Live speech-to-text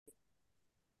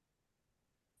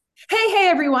Hey,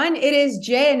 everyone. It is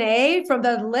J&A from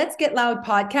the Let's Get Loud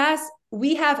podcast.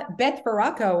 We have Beth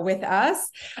Baracco with us.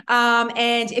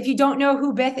 And if you don't know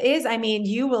who Beth is, I mean,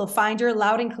 you will find her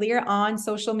loud and clear on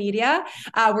social media.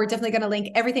 We're definitely going to link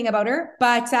everything about her.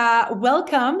 But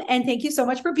welcome and thank you so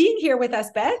much for being here with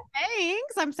us, Beth.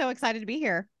 Thanks. I'm so excited to be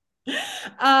here.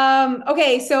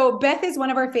 Okay, so Beth is one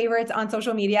of our favorites on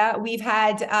social media. We've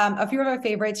had a few of our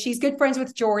favorites. She's good friends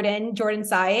with Jordan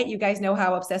Syatt. You guys know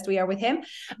how obsessed we are with him.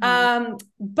 Mhm.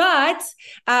 But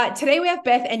today we have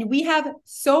Beth, and we have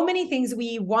so many things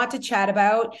we want to chat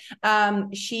about.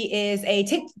 She is a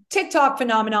TikTok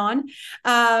phenomenon,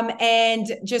 and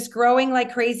just growing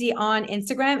like crazy on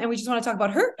Instagram. And we just want to talk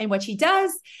about her and what she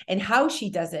does and how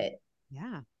she does it.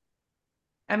 Yeah.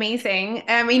 Amazing.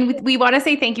 I mean, we want to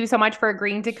say thank you so much for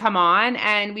agreeing to come on.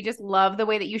 And we just love the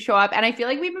way that you show up. And I feel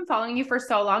like we've been following you for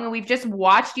so long and we've just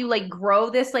watched you like grow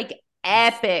this like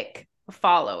epic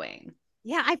following.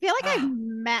 Yeah. I feel like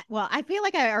Ah, I feel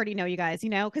like I already know you guys,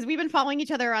 because we've been following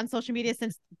each other on social media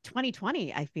since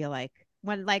 2020. I feel like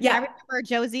I yeah, remember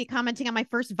Josie commenting on my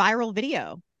first viral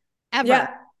video ever.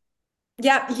 yeah.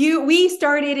 Yeah, we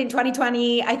started in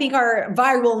 2020. I think our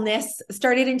viralness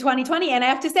started in 2020. And I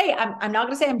have to say, I'm not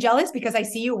going to say I'm jealous because I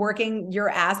see you working your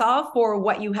ass off for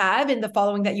what you have and the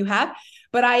following that you have.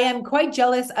 But I am quite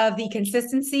jealous of the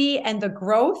consistency and the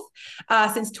growth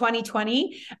since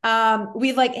 2020.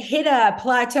 We've like hit a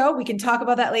plateau. We can talk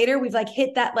about that later. We've like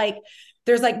hit that like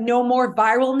there's like no more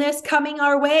viralness coming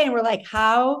our way. And we're like,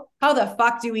 how the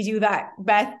fuck do we do that,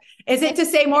 Beth? Is it It's to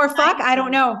say more fuck? I don't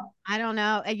exciting. know. I don't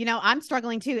know. I'm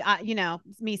struggling too.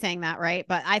 Me saying that, right?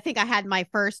 But I think I had my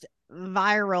first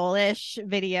viral-ish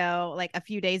video like a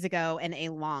few days ago in a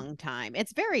long time.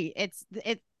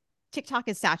 TikTok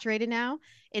is saturated now.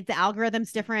 The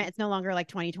algorithm's different. It's no longer like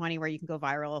 2020 where you can go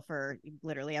viral for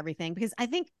literally everything because I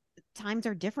think times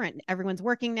are different. Everyone's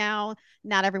working now.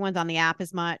 Not everyone's on the app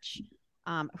as much.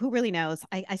 Who really knows?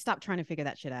 I stopped trying to figure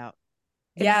that shit out.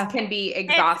 It Yeah. can be It's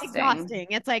exhausting. exhausting.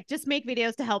 It's like just make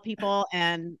videos to help people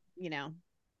and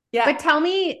Yeah. But tell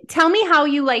me how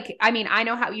you like, I mean, I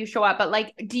know how you show up, but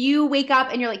like, do you wake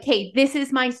up and you're like, hey, this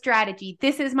is my strategy,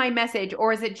 this is my message,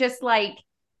 or is it just like,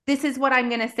 this is what I'm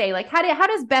gonna say? Like, how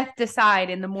does Beth decide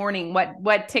in the morning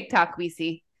what TikTok we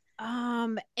see?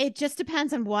 It just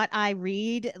depends on what I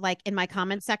read, like in my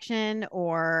comment section,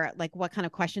 or like what kind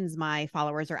of questions my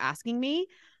followers are asking me.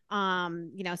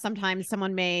 Sometimes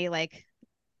someone may like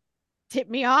tip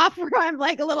me off where I'm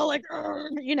like a little like,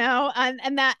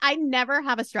 and that I never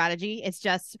have a strategy. It's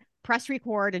just press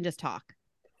record and just talk.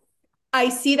 I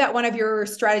see that one of your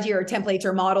strategy or templates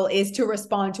or model is to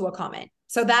respond to a comment.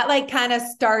 So that like kind of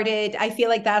started, I feel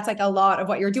like that's like a lot of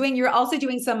what you're doing. You're also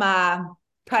doing some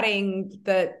cutting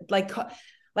the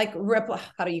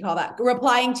how do you call that?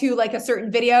 Replying to like a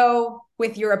certain video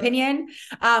with your opinion.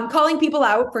 Calling people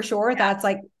out for sure. Yeah.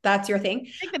 That's your thing.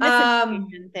 I think the Um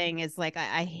misinformation thing is like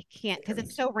I can't because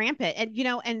it's so rampant.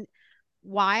 And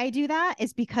why I do that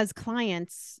is because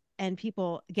clients and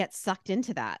people get sucked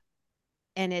into that.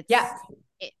 And yeah.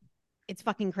 it, it's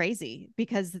fucking crazy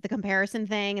because the comparison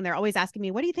thing, and they're always asking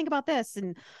me, what do you think about this?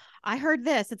 And I heard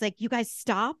this. It's like, you guys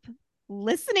stop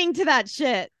listening to that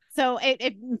shit. So it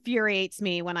infuriates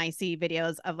me when I see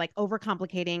videos of like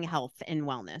overcomplicating health and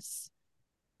wellness.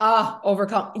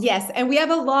 Overcome. Yes. And we have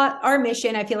a lot, our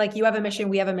mission, I feel like you have a mission,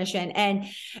 we have a mission, and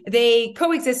they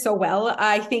coexist so well.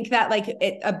 I think that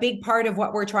a big part of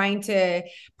what we're trying to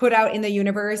put out in the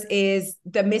universe is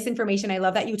the misinformation. I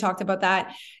love that you talked about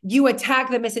that. You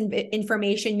attack the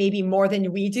misinformation maybe more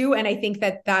than we do. And I think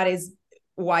that that is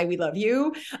why we love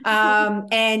you.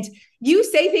 And you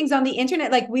say things on the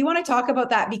internet, like we want to talk about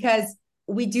that because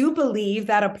we do believe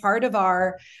that a part of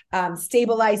our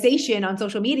stabilization on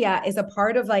social media is a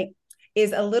part of like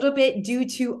is a little bit due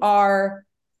to our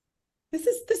this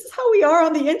is how we are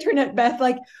on the internet, Beth.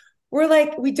 Like we're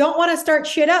like we don't want to start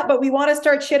shit up, but we want to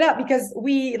start shit up because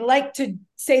we like to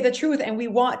say the truth and we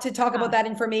want to talk about that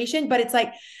information. But it's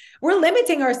like we're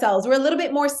limiting ourselves. We're a little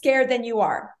bit more scared than you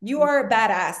are. You are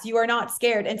badass. You are not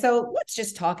scared. And so let's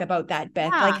just talk about that,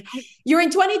 Beth. Yeah. Like you're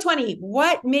in 2020.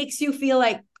 What makes you feel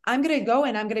like I'm going to go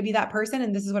and I'm going to be that person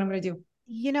and this is what I'm going to do?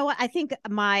 You know what? I think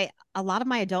a lot of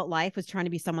my adult life was trying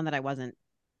to be someone that I wasn't.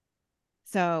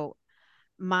 So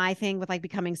my thing with like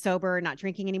becoming sober, not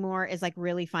drinking anymore, is like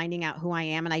really finding out who I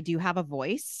am, and I do have a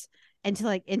voice, and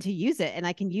to use it, and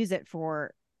I can use it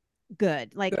for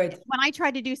good. Like Good. when I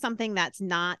try to do something that's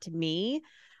not me,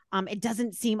 it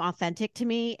doesn't seem authentic to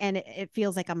me, and it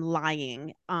feels like I'm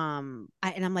lying. And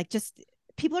I'm like, just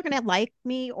people are gonna like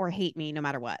me or hate me no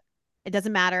matter what. It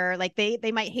doesn't matter. Like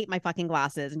they might hate my fucking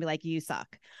glasses and be like, you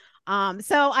suck.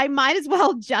 So I might as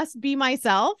well just be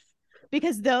myself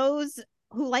because those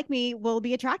who like me will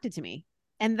be attracted to me.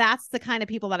 And that's the kind of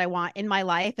people that I want in my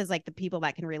life, is like the people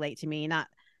that can relate to me, not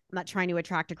I'm not trying to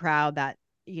attract a crowd that,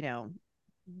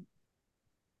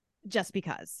 just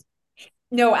because.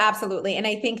 No, absolutely. And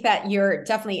I think that you're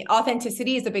definitely,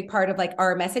 authenticity is a big part of like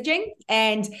our messaging,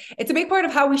 and it's a big part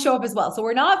of how we show up as well. So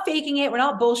we're not faking it. We're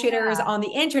not bullshitters on the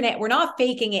internet. We're not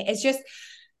faking it. It's just,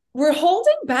 we're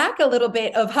holding back a little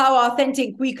bit of how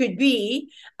authentic we could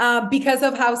be, because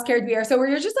of how scared we are. So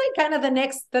we're just like kind of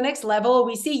the next level.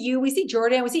 We see you, we see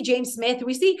Jordan, we see James Smith,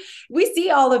 we see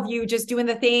all of you just doing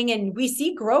the thing, and we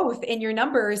see growth in your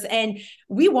numbers, and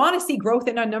we want to see growth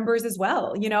in our numbers as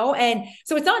well, And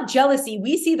so it's not jealousy.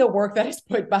 We see the work that is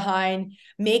put behind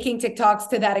making TikToks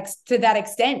to that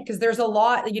extent, because there's a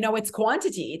lot, it's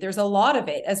quantity. There's a lot of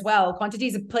it as well.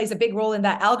 Quantity plays a big role in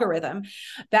that algorithm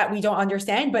that we don't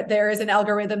understand, but there is an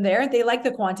algorithm there. They like the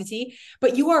quantity,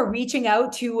 but you are reaching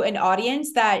out to an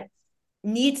audience that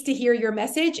needs to hear your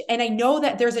message. And I know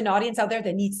that there's an audience out there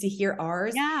that needs to hear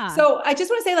ours. Yeah. So I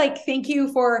just want to say like, thank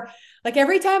you for like,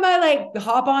 every time I like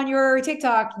hop on your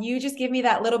TikTok, you just give me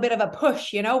that little bit of a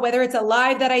push, whether it's a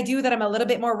live that I do that I'm a little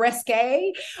bit more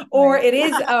risque, or it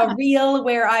is a reel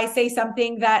where I say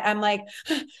something that I'm like,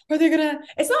 are they going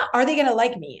to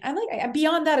like me? I'm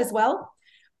beyond that as well.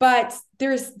 But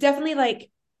there's definitely like,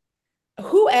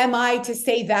 who am I to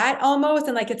say that almost?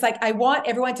 And like, it's like, I want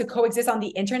everyone to coexist on the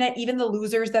internet, even the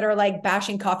losers that are like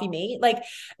bashing Coffee Mate, like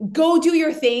go do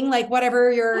your thing. Like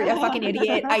whatever, you're a fucking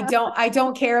idiot. I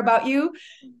don't care about you,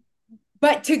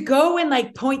 but to go and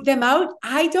like point them out,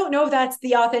 I don't know if that's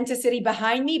the authenticity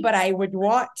behind me, but I would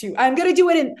want to. I'm going to do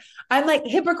it. And I'm like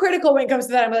hypocritical when it comes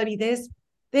to that. I'm going to be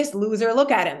this loser.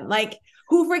 Look at him. Like,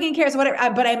 who freaking cares? Whatever.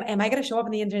 But am I going to show up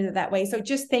on the internet that way? So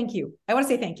just thank you. I want to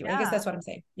say thank you. Yeah. I guess that's what I'm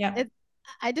saying. Yeah.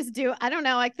 I just do. I don't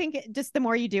know. I think just the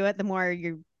more you do it, the more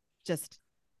you just,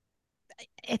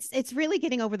 it's really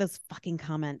getting over those fucking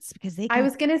comments, because I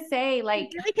was going to say like,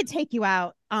 they really could take you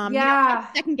out. I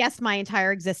second guessed my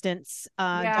entire existence.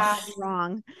 Don't get me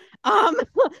wrong.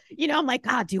 I'm like,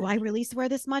 God, do I really swear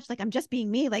this much? Like, I'm just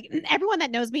being me. Like everyone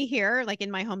that knows me here, like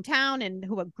in my hometown and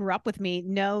who grew up with me,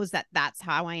 knows that that's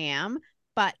how I am,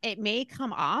 but it may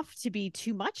come off to be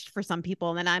too much for some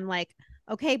people. And then I'm like,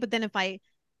 okay, but then if I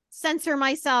censor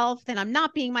myself, then I'm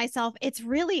not being myself. It's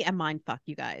really a mind fuck,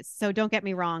 you guys. So don't get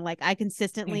me wrong. Like I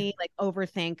consistently like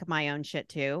overthink my own shit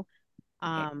too.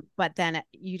 But then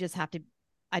you just have to,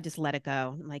 I just let it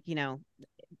go. Like,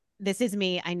 this is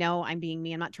me. I know I'm being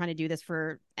me. I'm not trying to do this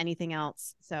for anything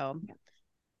else. So.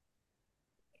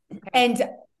 And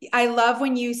I love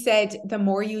when you said, the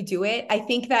more you do it, I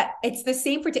think that it's the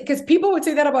same for, because people would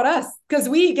say that about us, because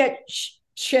we get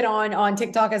shit on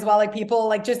TikTok as well. Like people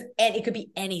like just, and it could be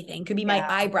anything. It could be my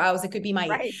eyebrows. It could be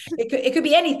it could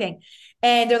be anything.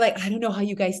 And they're like, I don't know how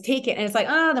you guys take it. And it's like,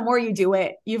 the more you do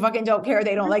it, you fucking don't care.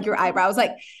 They don't like your eyebrows.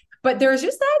 Like, but there's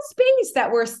just that space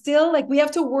that we're still like, we have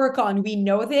to work on. We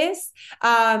know this.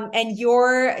 And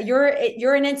you're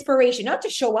an inspiration, not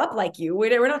to show up like you.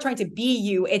 We're not trying to be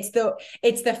you. It's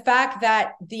the fact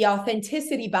that the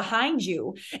authenticity behind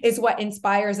you is what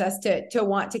inspires us to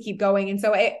want to keep going. And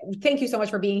so thank you so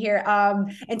much for being here,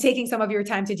 and taking some of your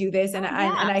time to do this. And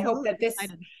I hope that this,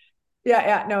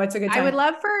 yeah, no, it's a good time. I would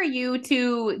love for you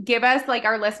to give us, like,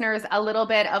 our listeners a little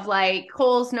bit of like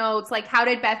Cole's notes, like how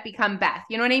did Beth become Beth?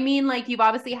 You know what I mean? Like you've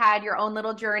obviously had your own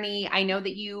little journey. I know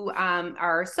that you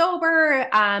are sober.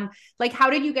 Like how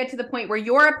did you get to the point where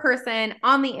you're a person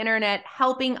on the internet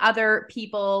helping other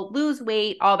people lose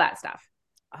weight, all that stuff?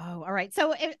 Oh, all right.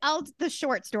 So the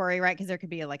short story, right? Because there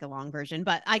could be like a long version,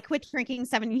 but I quit drinking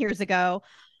 7 years ago.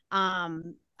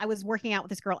 I was working out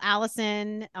with this girl,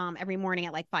 Allison, every morning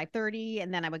at like 5:30.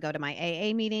 And then I would go to my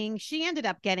AA meeting. She ended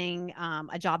up getting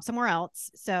a job somewhere else.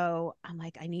 So I'm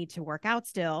like, I need to work out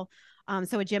still.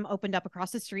 So a gym opened up across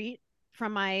the street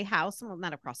from my house. Well,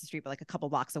 not across the street, but like a couple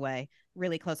blocks away,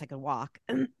 really close. I could walk.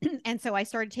 And so I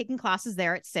started taking classes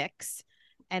there at 6.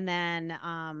 And then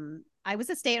I was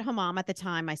a stay-at-home mom at the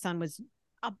time. My son was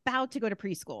about to go to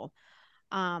preschool.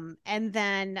 And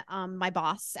then my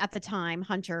boss at the time,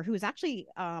 Hunter, who is actually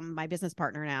my business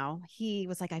partner now, he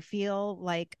was like, I feel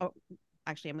like,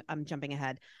 actually, I'm jumping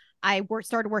ahead. I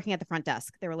started working at the front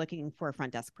desk. They were looking for a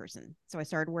front desk person. So I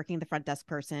started working the front desk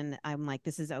person. I'm like,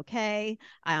 this is okay.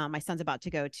 My son's about to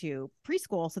go to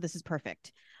preschool, so this is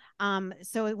perfect.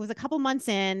 So it was a couple months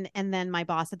in, and then my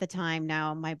boss at the time,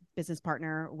 now my business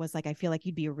partner, was like, I feel like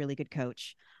you'd be a really good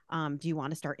coach. Do you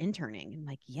want to start interning? I'm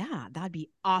like, yeah, that'd be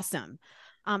awesome.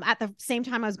 At the same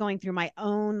time, I was going through my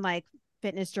own like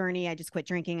fitness journey. I just quit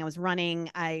drinking. I was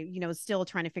running. I, was still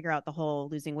trying to figure out the whole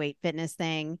losing weight fitness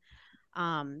thing.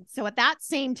 So at that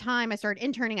same time I started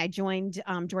interning, I joined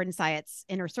Jordan Syatt's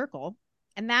Inner Circle.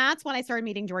 And that's when I started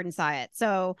meeting Jordan Syatt.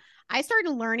 So I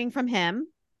started learning from him.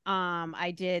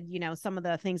 I did, some of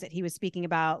the things that he was speaking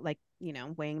about, like,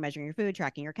 weighing, measuring your food,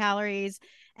 tracking your calories.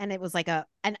 And it was like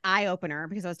an eye opener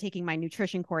because I was taking my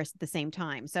nutrition course at the same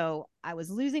time. So I was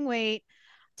losing weight,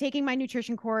 taking my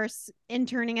nutrition course,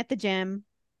 interning at the gym,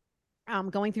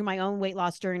 going through my own weight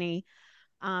loss journey.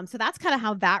 So that's kind of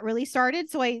how that really started.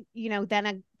 So I, then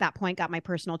at that point got my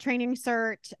personal training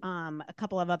cert, a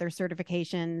couple of other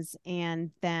certifications,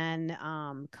 and then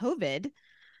COVID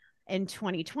in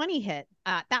 2020 hit.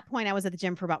 At that point, I was at the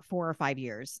gym for about 4 or 5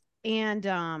 years,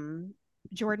 and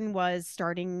Jordan was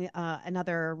starting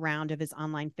another round of his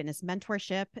online fitness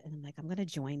mentorship, and I'm like, I'm going to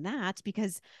join that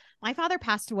because my father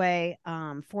passed away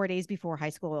 4 days before high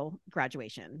school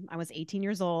graduation. I was 18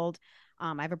 years old.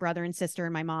 I have a brother and sister,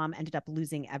 and my mom ended up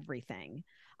losing everything.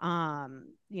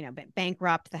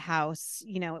 Bankrupt, the house,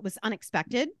 it was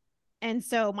unexpected. And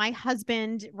so my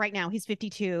husband right now, he's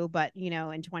 52, but in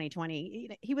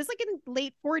 2020, he was like in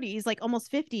late 40s, like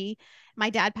almost 50. My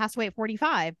dad passed away at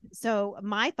 45. So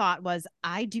my thought was,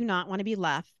 I do not want to be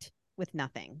left with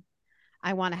nothing.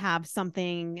 I want to have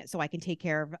something so I can take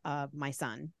care of my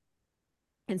son.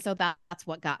 And so that's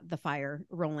what got the fire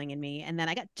rolling in me. And then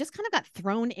I just kind of got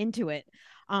thrown into it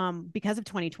because of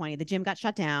 2020. The gym got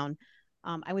shut down.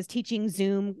 I was teaching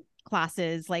Zoom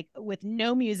classes like with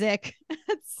no music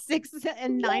at 6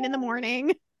 and 9 in the morning.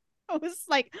 It was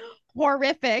like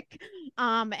horrific.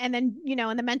 And then,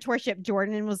 in the mentorship,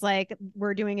 Jordan was like,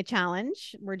 we're doing a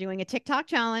challenge. We're doing a TikTok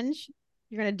challenge.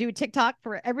 You're going to do TikTok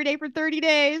for every day for 30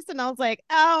 days. And I was like,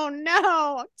 oh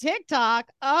no, TikTok.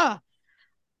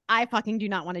 I fucking do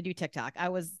not want to do TikTok. I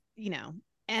was,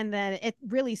 and then it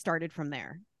really started from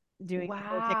there. Doing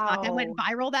TikTok. I went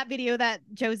viral. That video that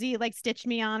Josie like stitched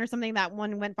me on or something, that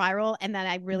one went viral, and then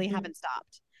I really haven't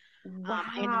stopped.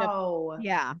 Wow.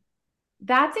 Yeah.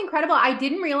 That's incredible. I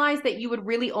didn't realize that you would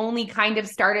really only kind of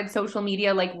started social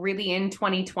media like really in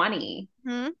 2020.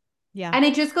 Mm-hmm. Yeah. And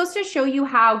it just goes to show you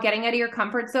how getting out of your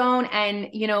comfort zone and,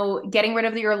 getting rid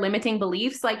of your limiting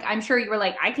beliefs. Like, I'm sure you were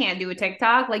like, I can't do a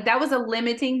TikTok. Like that was a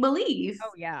limiting belief.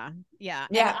 Oh yeah. Yeah.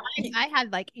 Yeah. And I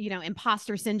had like,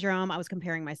 imposter syndrome. I was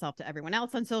comparing myself to everyone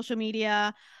else on social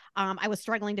media. I was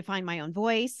struggling to find my own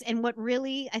voice. And what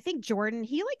really, I think Jordan,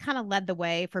 he like kind of led the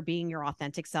way for being your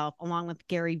authentic self along with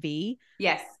Gary Vee.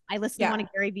 Yes. I listened to one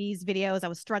of Gary Vee's videos. I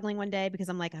was struggling one day because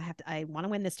I'm like, I want to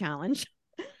win this challenge.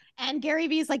 And Gary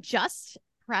Vee's like, just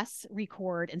press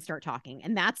record and start talking.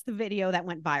 And that's the video that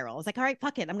went viral. I was like, all right,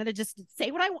 fuck it. I'm going to just say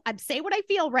what I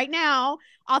feel right now,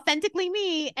 authentically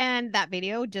me. And that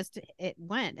video it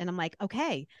went. And I'm like,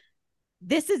 okay,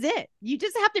 this is it. You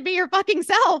just have to be your fucking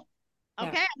self.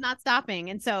 Okay. Yeah. I'm not stopping.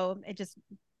 And so it just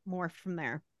morphed from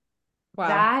there. Wow.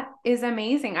 That is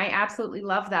amazing. I absolutely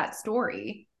love that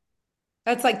story.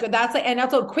 And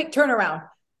also a quick turnaround.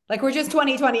 Like we're just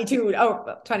 2022. Oh,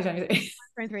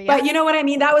 2023. Yeah. But you know what I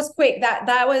mean? That was quick.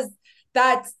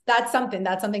 That's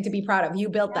something to be proud of. You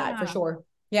built that for sure.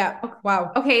 Yeah.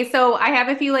 Wow. Okay. So I have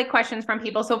a few like questions from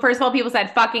people. So first of all, people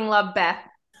said fucking love Beth.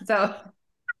 So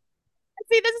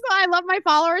see, this is why I love my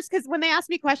followers. Cause when they ask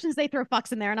me questions, they throw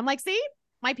fucks in there and I'm like, see,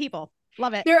 my people.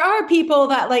 Love it. There are people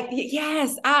that like,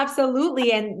 yes,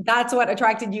 absolutely. And that's what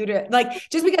attracted you to like,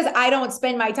 just because I don't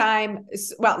spend my time,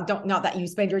 well, not that you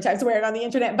spend your time swearing on the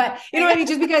internet, but you know what I mean?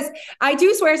 Just because I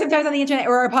do swear sometimes on the internet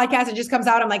or a podcast, it just comes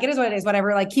out. I'm like, it is what it is,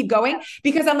 whatever, like keep going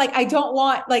because I'm like, I don't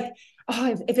want like,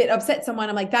 if it upsets someone,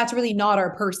 I'm like, that's really not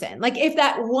our person. Like if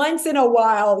that once in a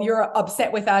while you're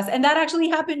upset with us, and that actually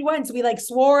happened once, we like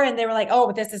swore and they were like, oh,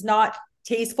 but this is not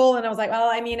tasteful. And I was like,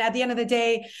 well, I mean, at the end of the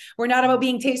day, we're not about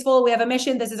being tasteful. We have a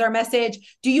mission. This is our message.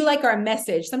 Do you like our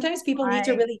message? Sometimes people need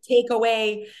to really take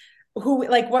away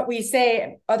what we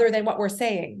say other than what we're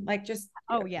saying. Like just,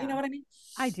 oh yeah. You know what I mean?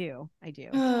 I do.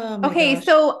 Oh, okay. Gosh.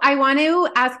 So I want to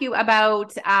ask you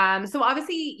about, so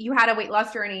obviously you had a weight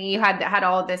loss journey, you had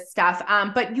all of this stuff,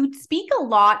 but you speak a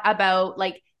lot about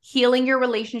like healing your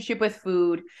relationship with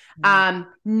food,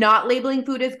 not labeling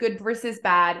food as good versus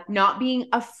bad, not being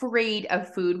afraid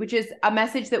of food, which is a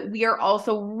message that we are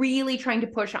also really trying to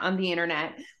push on the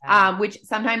internet, which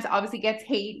sometimes obviously gets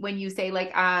hate when you say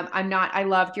like, I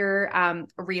loved your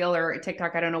reel or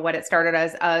TikTok. I don't know what it started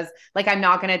as like, I'm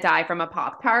not going to die from a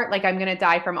Pop-Tart. Like I'm going to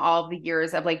die from all of the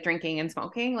years of like drinking and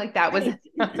smoking. Like that was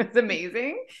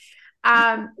amazing.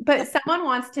 But someone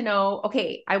wants to know,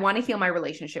 okay, I want to heal my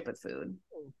relationship with food.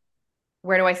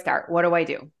 Where do I start? What do I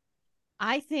do?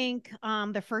 I think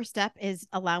the first step is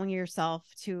allowing yourself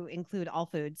to include all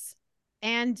foods.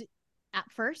 And at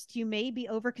first you may be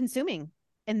over consuming,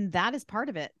 and that is part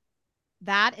of it.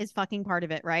 That is fucking part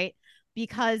of it, right?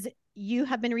 Because you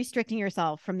have been restricting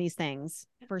yourself from these things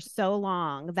for so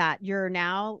long that you're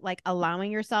now like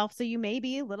allowing yourself. So you may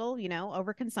be a little,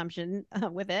 overconsumption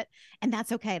with it. And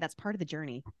that's okay. That's part of the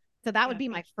journey. So that would be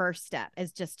my first step,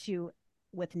 is just to,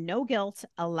 with no guilt,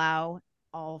 allow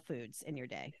all foods in your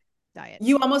day. Diet.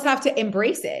 You almost have to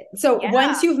embrace it. So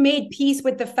once you've made peace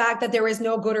with the fact that there is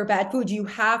no good or bad food, you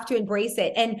have to embrace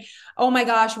it. And oh my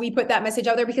gosh, we put that message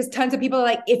out there because tons of people are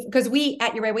like, because we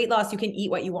at Your Right Weight Loss, you can eat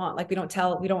what you want. Like we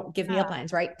don't give meal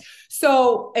plans, right?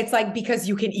 So it's like, because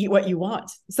you can eat what you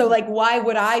want. So like, why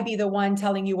would I be the one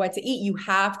telling you what to eat? You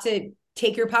have to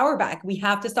take your power back. We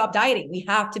have to stop dieting. We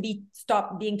have to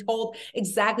stop being told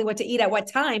exactly what to eat at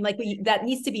what time. Like that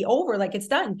needs to be over. Like it's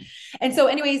done. And so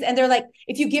anyways, and they're like,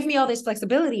 if you give me all this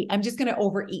flexibility, I'm just going to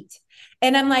overeat.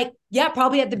 And I'm like, yeah,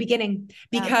 probably at the beginning,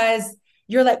 because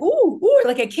you're like, ooh,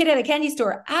 like a kid at a candy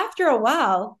store. After a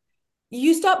while,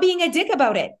 you stop being a dick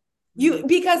about it.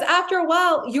 Because after a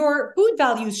while, your food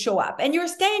values show up and your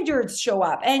standards show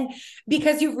up. And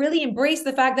because you've really embraced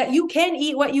the fact that you can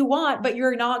eat what you want, but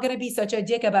you're not going to be such a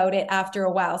dick about it after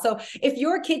a while. So if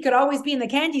your kid could always be in the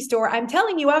candy store, I'm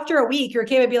telling you, after a week, your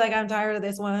kid would be like, I'm tired of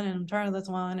this one and I'm tired of this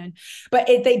one. But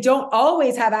they don't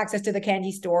always have access to the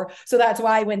candy store. So that's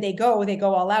why when they go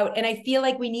all out. And I feel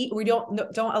like we don't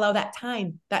allow that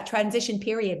time, that transition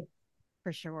period.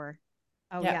 For sure.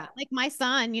 Oh yeah. Like my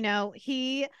son,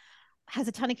 he has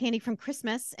a ton of candy from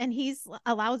Christmas, and he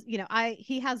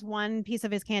has one piece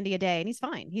of his candy a day and he's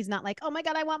fine. He's not like, oh my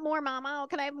God, I want more, mama. Oh,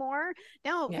 can I have more?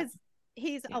 No, because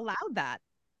he's allowed that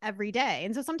every day.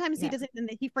 And so sometimes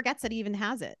he forgets that he even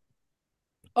has it.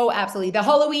 Oh, absolutely. The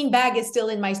Halloween bag is still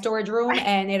in my storage room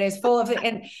and it is full of it.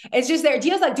 And it's just there.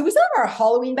 Gia's like, do we still have our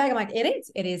Halloween bag? I'm like,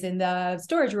 it is in the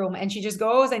storage room. And she just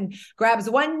goes and grabs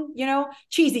one,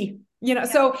 cheesy,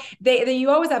 so you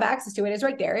always have access to it. It's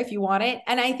right there if you want it.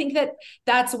 And I think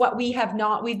that's what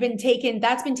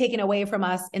that's been taken away from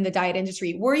us in the diet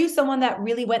industry. Were you someone that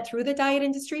really went through the diet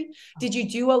industry? Did you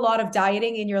do a lot of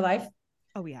dieting in your life?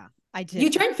 Oh yeah, I did.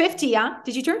 You turned 50, huh?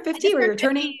 Did you turn 50 or you're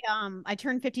turning? I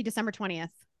turned 50 December 20th.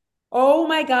 Oh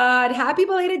my God. Happy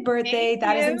belated birthday.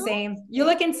 That is insane. You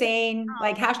look insane.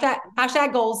 Like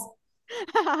hashtag goals.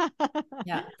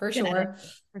 Yeah, for sure.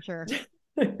 For sure.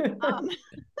 What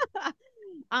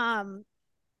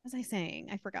was I saying?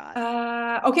 I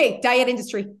forgot. Okay. Diet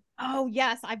industry. Oh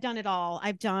yes. I've done it all.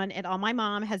 My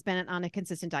mom has been on a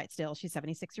consistent diet still. She's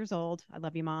 76 years old. I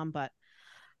love you, Mom. But,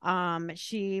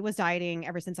 she was dieting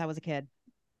ever since I was a kid.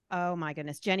 Oh my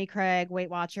goodness. Jenny Craig, Weight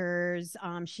Watchers.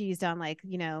 She's done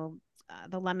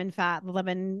the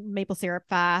lemon maple syrup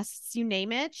fasts, you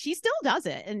name it. She still does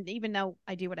it. And even though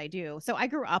I do what I do. So I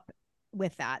grew up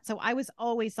with that. So I was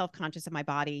always self-conscious of my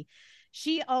body.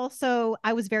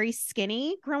 I was very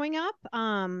skinny growing up.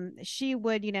 She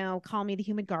would, call me the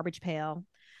human garbage pail,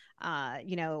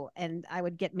 and I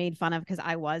would get made fun of because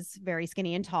I was very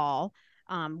skinny and tall.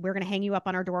 We're going to hang you up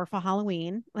on our door for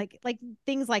Halloween, like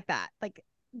things like that. Like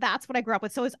that's what I grew up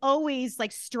with. So it's always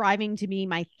like striving to be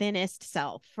my thinnest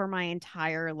self for my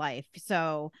entire life.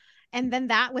 So, and then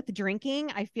that with the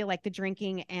drinking, I feel like the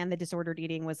drinking and the disordered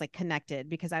eating was like connected,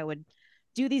 because I would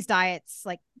do these diets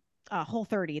like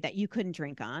Whole30 that you couldn't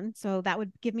drink on. So that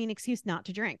would give me an excuse not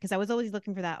to drink, because I was always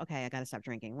looking for that. Okay, I got to stop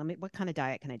drinking. What kind of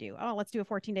diet can I do? Oh, let's do a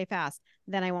 14-day fast.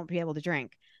 Then I won't be able to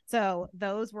drink. So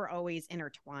those were always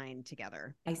intertwined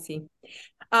together. I see.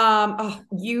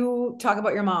 You talk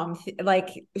about your mom.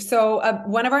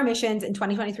 One of our missions in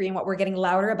 2023 and what we're getting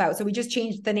louder about. So we just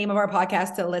changed the name of our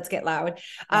podcast to Let's Get Loud.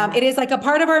 It is like a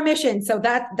part of our mission. So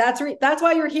that's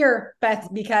why you're here, Beth,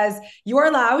 because you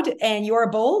are loud and you are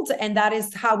bold. And that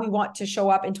is how we want to show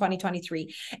up in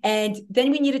 2023. And then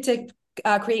we needed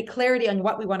to create clarity on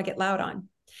what we want to get loud on.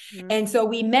 And so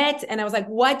we met and I was like,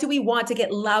 what do we want to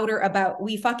get louder about?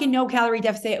 We fucking know calorie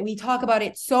deficit. We talk about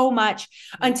it so much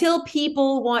until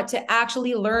people want to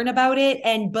actually learn about it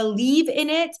and believe in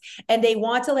it. And they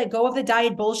want to let go of the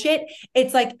diet bullshit.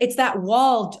 It's like, it's that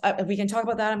wall. We can talk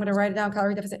about that. I'm going to write it down,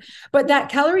 calorie deficit, but that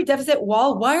calorie deficit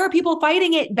wall, why are people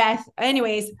fighting it, Beth?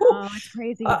 Anyways. Oh, it's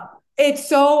crazy. It's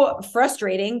so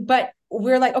frustrating, but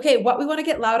we're like, okay, what we want to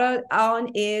get loud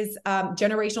on is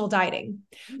generational dieting.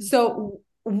 So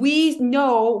we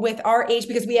know with our age,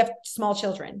 because we have small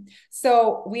children.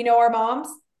 So we know our moms,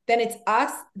 then it's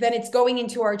us, then it's going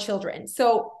into our children.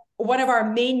 So one of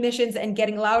our main missions and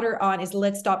getting louder on is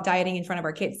let's stop dieting in front of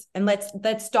our kids, and let's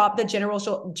stop the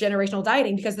generational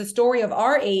dieting, because the story of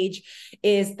our age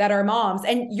is that our moms,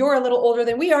 and you're a little older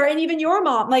than we are, and even your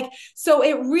mom, like, so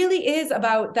it really is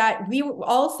about that. We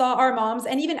all saw our moms,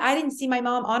 and even I didn't see my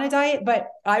mom on a diet, but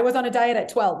I was on a diet at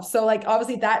 12. So like,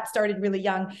 obviously that started really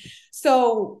young.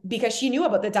 So because she knew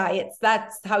about the diets,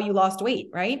 that's how you lost weight,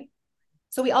 right?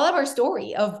 So we all have our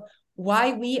story of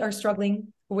why we are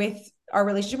struggling with our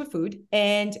relationship with food,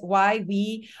 and why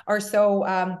we are so,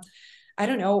 I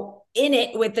don't know, in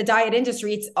it with the diet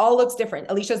industry. It's all looks different.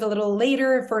 Alicia's a little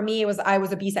later. For me, I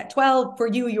was obese at 12. For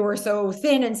you, you were so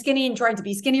thin and skinny and trying to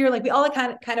be skinnier. Like, we all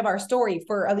kind of our story.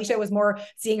 For Alicia, it was more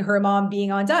seeing her mom being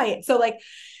on diet. So like,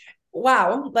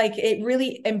 wow, like it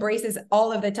really embraces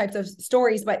all of the types of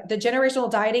stories. But the generational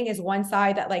dieting is one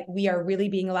side that like we are really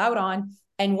being allowed on,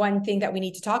 and one thing that we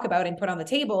need to talk about and put on the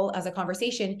table as a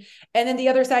conversation. And then the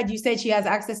other side, you said she has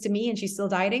access to me and she's still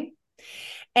dieting.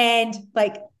 And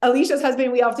like Alicia's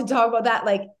husband, we often talk about that.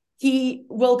 Like, he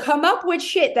will come up with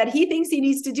shit that he thinks he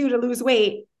needs to do to lose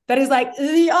weight that is like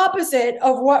the opposite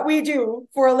of what we do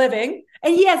for a living.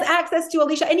 And he has access to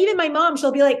Alicia. And even my mom,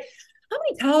 she'll be like, how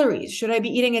many calories should I be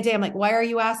eating a day? I'm like, why are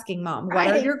you asking, Mom? What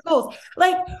are your goals?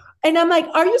 Like, and I'm like,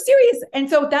 are you serious? And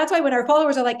so that's why when our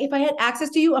followers are like, if I had access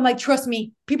to you, I'm like, trust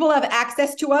me, people have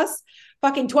access to us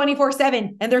fucking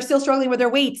 24/7, and they're still struggling with their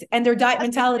weight and their diet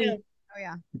mentality. Oh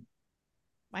yeah.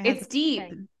 It's deep.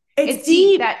 It's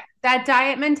deep. That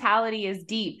diet mentality is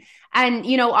deep. And,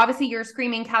 you know, obviously you're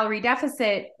screaming calorie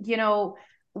deficit, you know,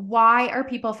 why are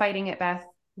people fighting it, Beth?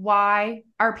 Why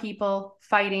are people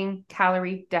fighting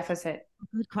calorie deficit?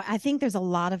 I think there's a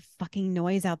lot of fucking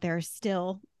noise out there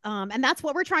still. And that's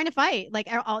what we're trying to fight. Like,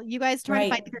 all you guys trying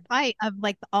to fight the good fight of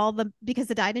like because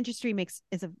the diet industry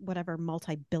is a whatever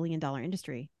multi-billion-dollar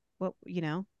industry. What, you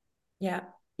know? Yeah.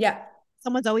 Yeah.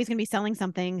 Someone's always going to be selling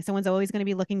something. Someone's always going to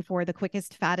be looking for the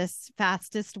quickest,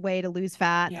 fastest way to lose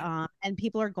fat. Yeah. And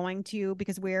people are going to,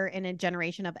 because we're in a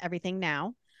generation of everything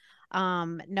now.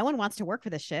 No one wants to work for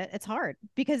this shit. It's hard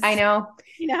because I know,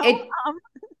 you know,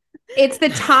 it's the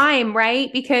time,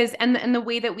 right? Because, and the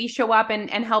way that we show up and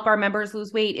help our members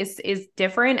lose weight is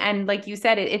different. And like you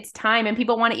said, it's time, and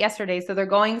people want it yesterday. So they're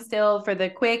going still for the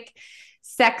quick,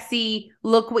 sexy,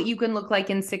 look what you can look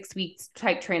like in 6 weeks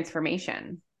type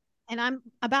transformation. And I'm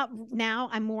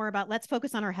more about, let's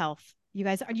focus on our health. You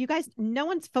guys, no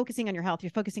one's focusing on your health.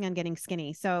 You're focusing on getting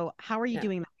skinny. So how are you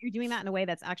doing that? You're doing that in a way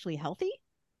that's actually healthy.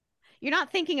 You're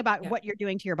not thinking about what you're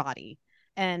doing to your body.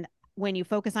 And when you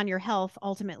focus on your health,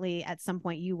 ultimately at some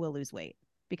point you will lose weight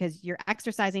because you're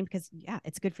exercising, because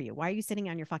it's good for you. Why are you sitting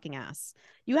on your fucking ass?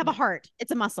 You have a heart.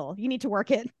 It's a muscle. You need to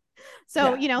work it.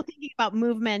 So, you know, thinking about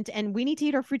movement, and we need to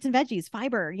eat our fruits and veggies,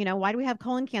 fiber. You know, why do we have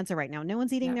colon cancer right now? No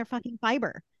one's eating their fucking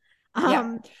fiber.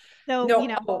 So, you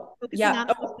know, focusing on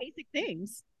those basic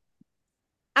things.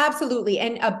 Absolutely.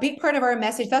 And a big part of our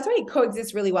message, that's why it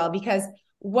coexists really well, because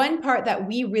one part that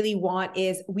we really want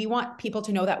is we want people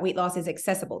to know that weight loss is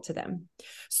accessible to them.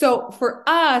 So for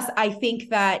us, I think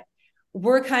that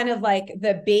we're kind of like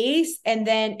the base, and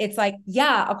then it's like,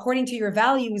 according to your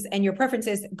values and your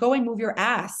preferences, go and move your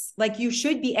ass. Like, you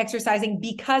should be exercising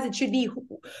because it should be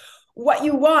what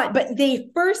you want, but they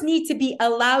first need to be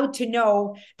allowed to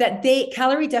know that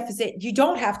calorie deficit, you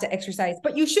don't have to exercise,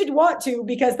 but you should want to,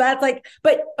 because that's like,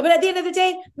 but at the end of the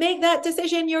day, make that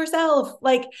decision yourself.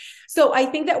 Like, so I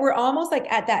think that we're almost like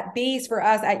at that base for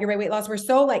us at Your Right Weight Loss. We're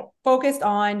so like focused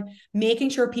on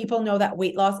making sure people know that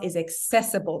weight loss is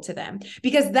accessible to them,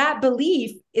 because that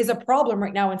belief is a problem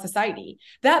right now in society.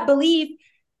 That belief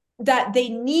that they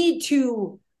need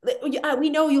to,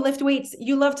 we know you lift weights.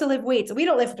 You love to lift weights. We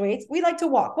don't lift weights. We like to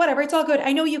walk, whatever. It's all good.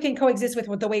 I know you can coexist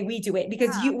with the way we do it,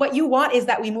 because what you want is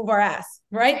that we move our ass,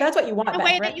 right? That's what you want. The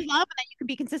way that you love and that you can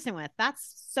be consistent with.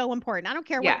 That's so important. I don't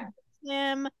care what,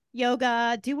 swim,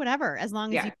 yoga, do whatever, as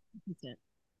long as you're consistent.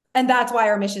 And that's why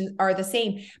our missions are the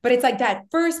same. But it's like that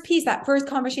first piece, that first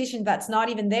conversation that's not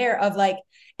even there, of like,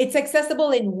 it's accessible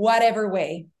in whatever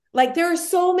way. Like, there are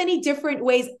so many different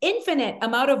ways, infinite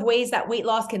amount of ways that weight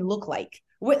loss can look like.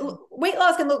 Weight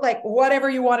loss can look like whatever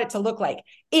you want it to look like,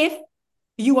 if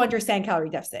you understand calorie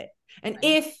deficit, and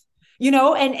if, you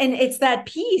know, and it's that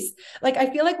piece. Like,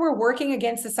 I feel like we're working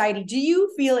against society. Do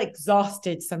you feel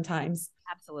exhausted sometimes?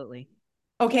 Absolutely.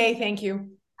 Okay. Thank you.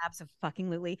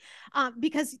 Absolutely.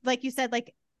 Because like you said,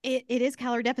 like it is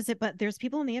calorie deficit, but there's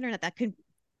people on the internet that could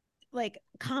like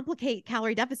complicate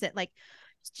calorie deficit. Like,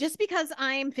 just because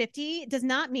I'm 50 does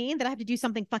not mean that I have to do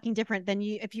something fucking different than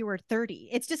you if you were 30.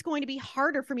 It's just going to be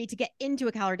harder for me to get into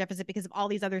a calorie deficit because of all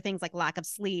these other things like lack of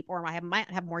sleep, or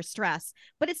might have more stress.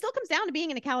 But it still comes down to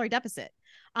being in a calorie deficit.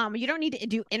 You don't need to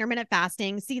do intermittent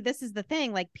fasting. See, this is the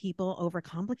thing, like people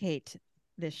overcomplicate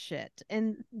this shit.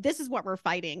 And this is what we're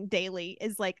fighting daily,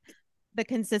 is like the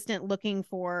consistent looking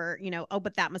for, oh,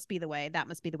 but that must be the way. That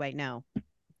must be the way. No.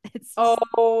 It's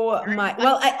oh my,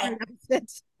 well,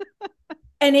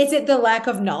 and is it the lack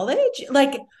of knowledge?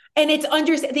 Like, and it's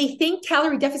they think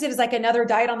calorie deficit is like another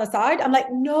diet on the side. I'm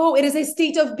like, no, it is a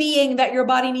state of being that your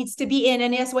body needs to be in.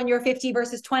 And yes, when you're 50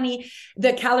 versus 20,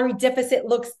 the calorie deficit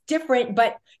looks different,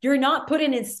 but you're not put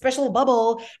in a special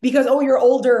bubble because, oh, you're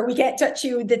older, we can't touch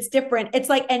you. That's different. It's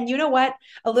like, and you know what?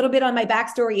 A little bit on my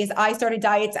backstory is I started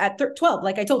diets at 12,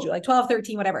 like I told you, like 12,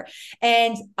 13, whatever.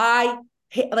 And I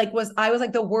was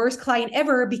like the worst client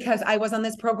ever because I was on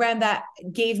this program that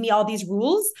gave me all these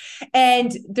rules.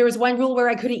 And there was one rule where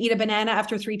I couldn't eat a banana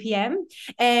after 3 p.m.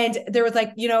 And there was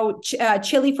like,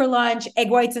 chili for lunch, egg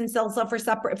whites and salsa for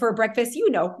supper, for breakfast. You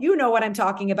know what I'm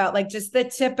talking about. Like just the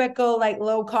typical, like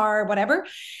low carb, whatever.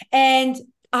 And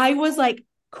I was like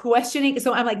questioning.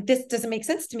 So I'm like, this doesn't make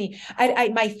sense to me.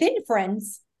 My thin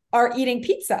friends are eating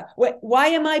pizza. Why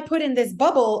am I put in this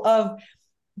bubble of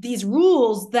these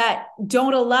rules that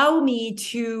don't allow me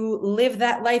to live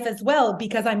that life as well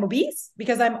because I'm obese,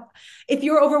 if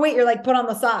you're overweight, you're like put on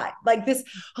the side like this.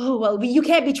 Oh, well, you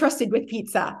can't be trusted with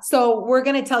pizza. So we're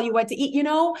going to tell you what to eat,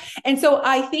 And so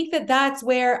I think that that's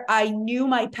where I knew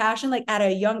my passion, like at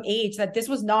a young age, that this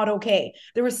was not okay.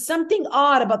 There was something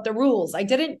odd about the rules. I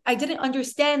didn't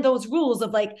understand those rules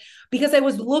of like, because I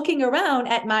was looking around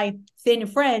at my thin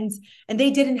friends and they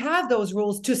didn't have those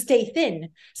rules to stay thin.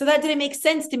 So that didn't make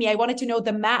sense to me. I wanted to know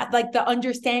the math, like the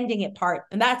understanding it part.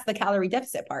 And that's the calorie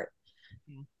deficit part.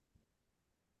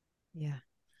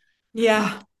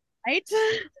 Yeah. Right.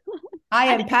 I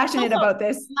am passionate about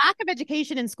this. Lack of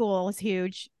education in school is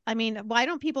huge. I mean, why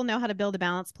don't people know how to build a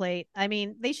balance plate? I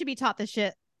mean, they should be taught this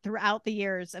shit throughout the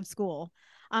years of school.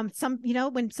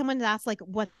 When someone asks like,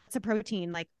 what's a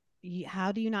protein? Like,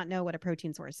 how do you not know what a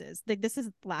protein source is? This is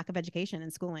lack of education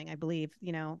in schooling, I believe.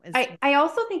 I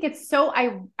also think it's so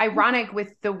ironic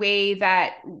with the way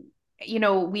that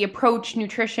we approach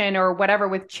nutrition or whatever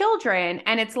with children,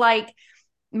 and it's like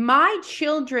my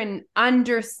children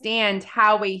understand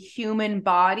how a human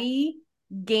body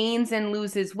gains and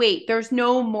loses weight. There's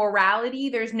no morality,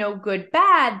 there's no good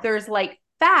bad, there's like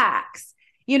facts.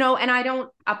 And I don't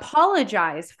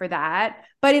apologize for that,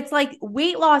 but it's like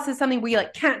weight loss is something we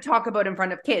like can't talk about in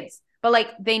front of kids, but like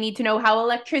they need to know how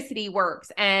electricity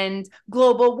works and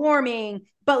global warming,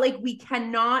 but like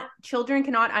children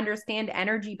cannot understand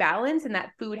energy balance and that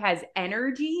food has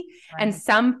energy. Right. And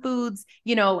some foods,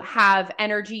 have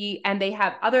energy and they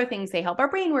have other things. They help our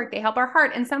brain work, they help our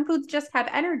heart. And some foods just have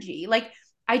energy. Like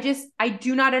I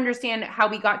do not understand how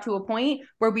we got to a point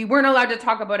where we weren't allowed to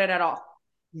talk about it at all.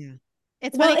 Yeah.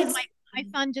 It's funny because my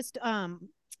son just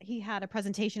he had a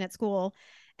presentation at school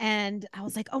and I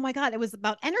was like, oh my God, it was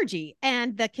about energy.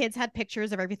 And the kids had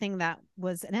pictures of everything that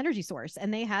was an energy source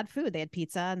and they had food. They had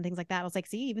pizza and things like that. I was like,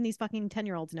 see, even these fucking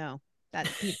 10-year-olds know that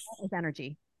pizza is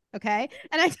energy. Okay.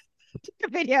 And I took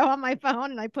a video on my phone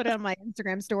and I put it on my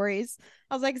Instagram stories.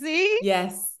 I was like, see?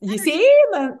 Yes. You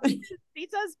energy. See?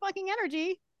 Pizza is fucking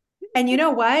energy. And you know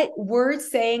what? We're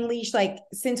saying, Leash, like,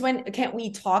 since when can't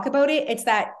we talk about it?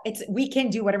 We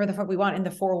can do whatever the fuck we want in the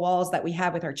four walls that we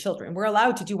have with our children. We're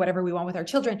allowed to do whatever we want with our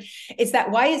children. It's that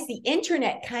why is the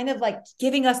internet kind of like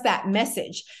giving us that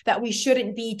message that we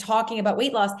shouldn't be talking about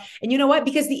weight loss? And you know what?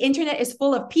 Because the internet is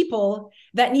full of people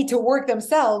that need to work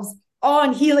themselves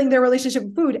on healing their relationship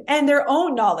with food and their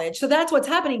own knowledge. So that's what's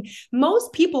happening.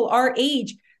 Most people our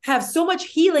age have so much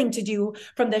healing to do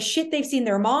from the shit they've seen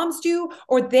their moms do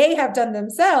or they have done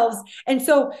themselves. And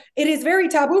so it is very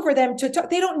taboo for them to talk.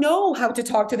 They don't know how to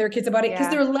talk to their kids about it because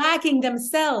they're lacking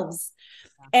themselves.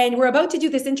 And we're about to do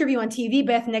this interview on TV,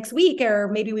 Beth, next week, or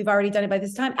maybe we've already done it by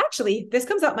this time. Actually, this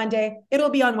comes out Monday. It'll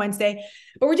be on Wednesday.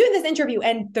 But we're doing this interview.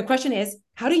 And the question is,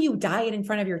 how do you diet in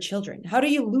front of your children? How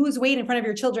do you lose weight in front of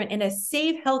your children in a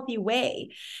safe, healthy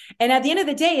way? And at the end of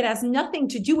the day, it has nothing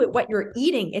to do with what you're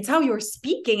eating. It's how you're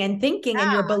speaking and thinking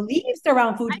and your beliefs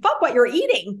around food. Fuck what you're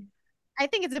eating. I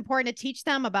think it's important to teach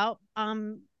them about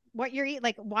what you're eating.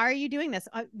 Like, why are you doing this?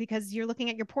 Because you're looking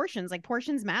at your portions. Like,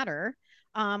 portions matter.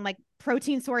 Like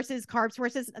protein sources, carb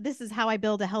sources. This is how I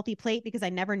build a healthy plate because I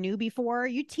never knew before.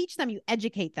 You teach them, you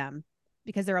educate them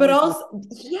because they're. But also,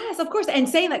 yes, of course, and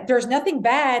saying that there's nothing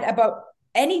bad about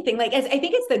anything. Like, I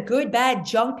think it's the good, bad,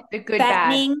 junk, the good,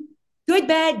 fattening. bad. Good,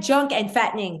 bad, junk, and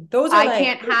fattening. Those are I like,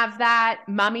 can't have that.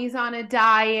 Mommy's on a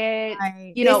diet.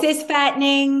 Right. You know, this is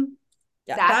fattening.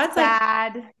 Yeah, that's that's like,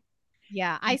 bad.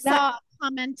 Yeah, I saw that. a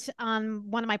comment on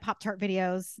one of my Pop-Tart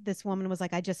videos. This woman was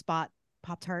like, I just bought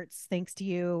Pop-Tarts thanks to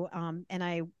you. And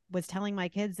I was telling my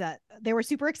kids that they were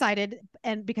super excited.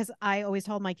 And because I always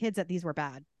told my kids that these were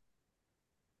bad.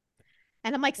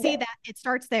 And I'm like, see that it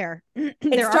starts there. It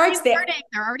starts there.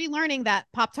 They're already learning that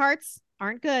Pop-Tarts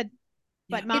aren't good,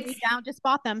 but mommy now just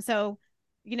bought them. So,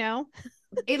 you know,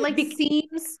 it like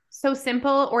seems so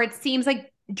simple, or it seems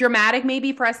like dramatic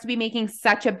maybe for us to be making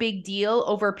such a big deal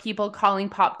over people calling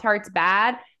Pop-Tarts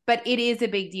bad, but it is a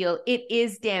big deal. It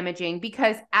is damaging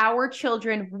because our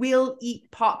children will eat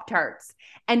Pop-Tarts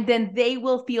and then they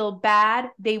will feel bad,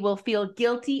 they will feel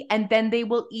guilty, and then they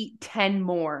will eat 10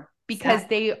 more because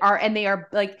they are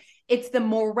like, it's the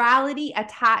morality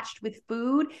attached with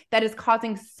food that is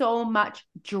causing so much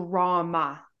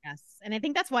drama. yes. And I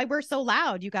think that's why we're so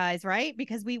loud, you guys, right?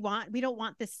 Because we don't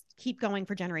want this keep going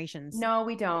for generations. No,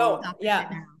 we don't. Oh, yeah.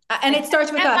 And it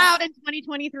starts with Get us. loud in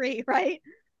 2023, right?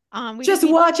 Just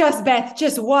watch us, Beth.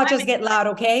 Just watch us get loud,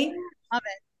 okay? Love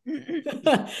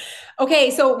it.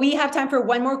 Okay, so we have time for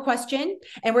one more question,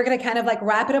 and we're gonna kind of like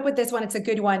wrap it up with this one. It's a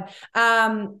good one.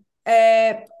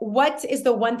 What is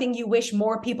the one thing you wish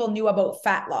more people knew about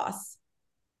fat loss?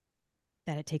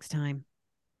 That it takes time,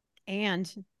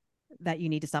 and that you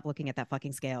need to stop looking at that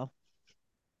fucking scale.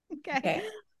 Okay.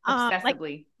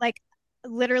 Obsessively. Like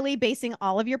literally basing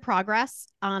all of your progress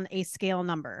on a scale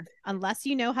number, unless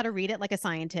you know how to read it like a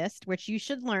scientist, which you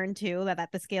should learn to,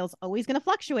 that the scale's always going to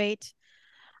fluctuate.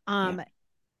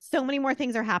 So many more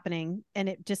things are happening, and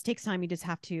it just takes time. You just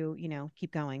have to,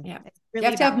 keep going. Yeah. Really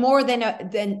you have to have more than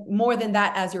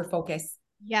that as your focus.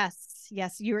 Yes.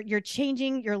 You're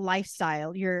changing your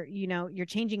lifestyle. You're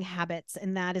changing habits,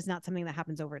 and that is not something that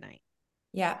happens overnight.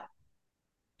 Yeah.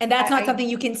 And that's not something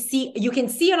you can see. You can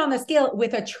see it on the scale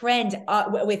with a trend,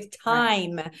 with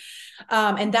time. Right.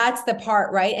 And that's the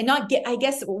part, right? And I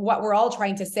guess what we're all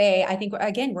trying to say, I think,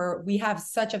 again, we have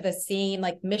such of the same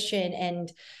like mission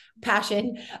and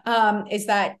passion, is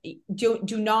that do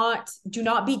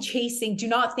not be chasing, do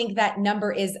not think that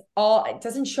number is all, it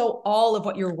doesn't show all of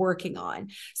what you're working on.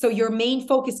 So your main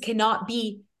focus cannot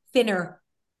be thinner,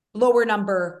 lower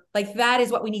number. Like that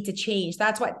is what we need to change.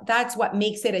 That's what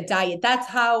makes it a diet. That's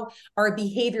how our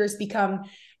behaviors become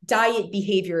diet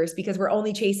behaviors, because we're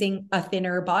only chasing a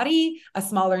thinner body, a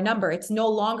smaller number. It's no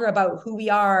longer about who we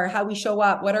are, how we show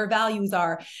up, what our values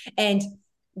are. And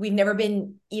we've never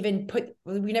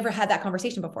had that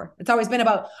conversation before. It's always been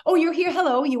about, oh, you're here.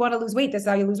 Hello. You want to lose weight. This is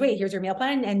how you lose weight. Here's your meal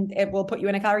plan. And it will put you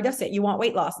in a calorie deficit. You want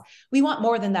weight loss. We want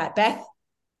more than that, Beth.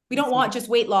 We don't want just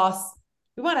weight loss.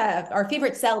 We want our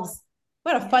favorite selves.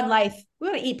 We want a fun life. We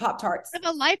want to eat Pop-Tarts.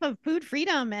 A life of food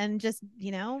freedom and just,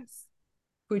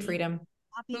 food freedom.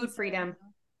 Food freedom.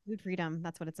 Food freedom.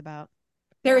 That's what it's about.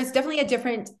 There is definitely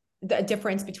a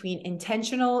difference between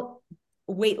intentional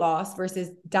weight loss versus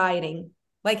dieting.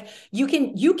 Like you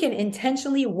can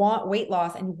intentionally want weight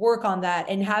loss and work on that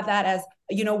and have that as,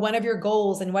 one of your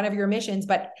goals and one of your missions,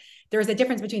 but there's a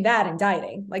difference between that and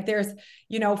dieting. Like there's,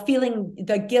 feeling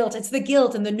the guilt. It's the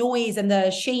guilt and the noise and the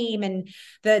shame and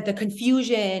the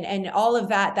confusion and all of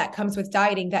that comes with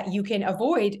dieting that you can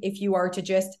avoid if you are to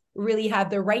just really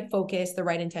have the right focus, the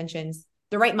right intentions,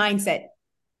 the right mindset.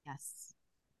 Yes.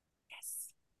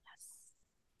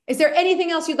 Is there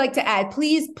anything else you'd like to add?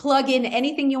 Please plug in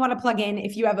anything you want to plug in.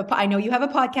 If you have I know you have a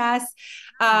podcast.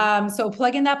 So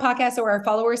plug in that podcast so our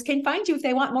followers can find you if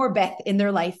they want more Beth in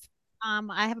their life.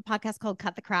 I have a podcast called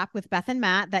Cut the Crap with Beth and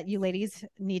Matt that you ladies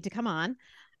need to come on.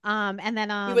 And then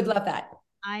we would love that.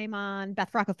 I'm on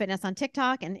Beth Bracco Fitness on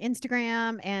TikTok and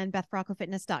Instagram and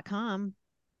BethBraccoFitness.com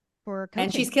for coaching.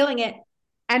 And she's killing it.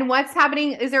 And what's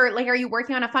happening? Are you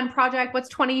working on a fun project? What's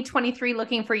 2023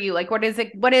 looking for you? Like, what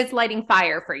is lighting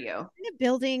fire for you? I'm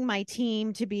building my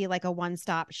team to be like a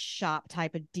one-stop shop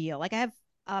type of deal. Like I have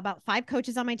about 5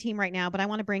 coaches on my team right now, but I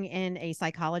want to bring in a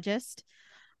psychologist,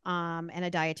 and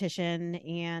a dietitian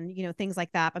and, things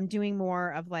like that. I'm doing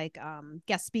more of like,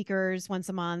 guest speakers once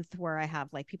a month where I have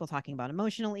like people talking about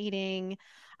emotional eating.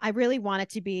 I really want it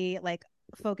to be like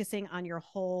focusing on your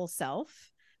whole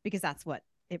self, because that's what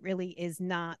it really is,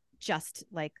 not just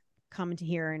like come to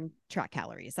here and track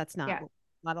calories. That's not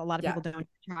a lot of people don't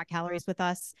track calories with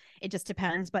us. It just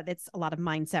depends, but it's a lot of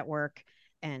mindset work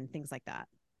and things like that.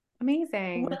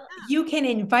 Amazing. Well, you can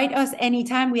invite us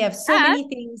anytime. We have so many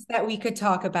things that we could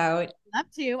talk about. Love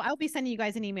to. I'll be sending you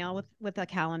guys an email with a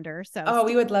calendar. So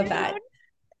we would love that.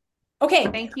 Okay.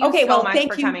 Thank you so much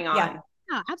for coming on.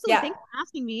 Yeah, absolutely. Thanks for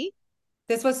asking me.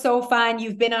 This was so fun.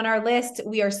 You've been on our list.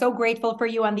 We are so grateful for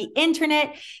you on the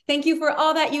internet. Thank you for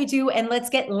all that you do. And let's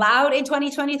get loud in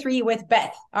 2023 with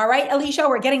Beth. All right, Alicia,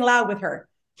 we're getting loud with her.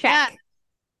 Check.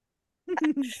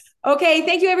 Okay.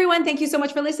 Thank you, everyone. Thank you so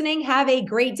much for listening. Have a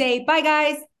great day. Bye,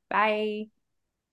 guys. Bye.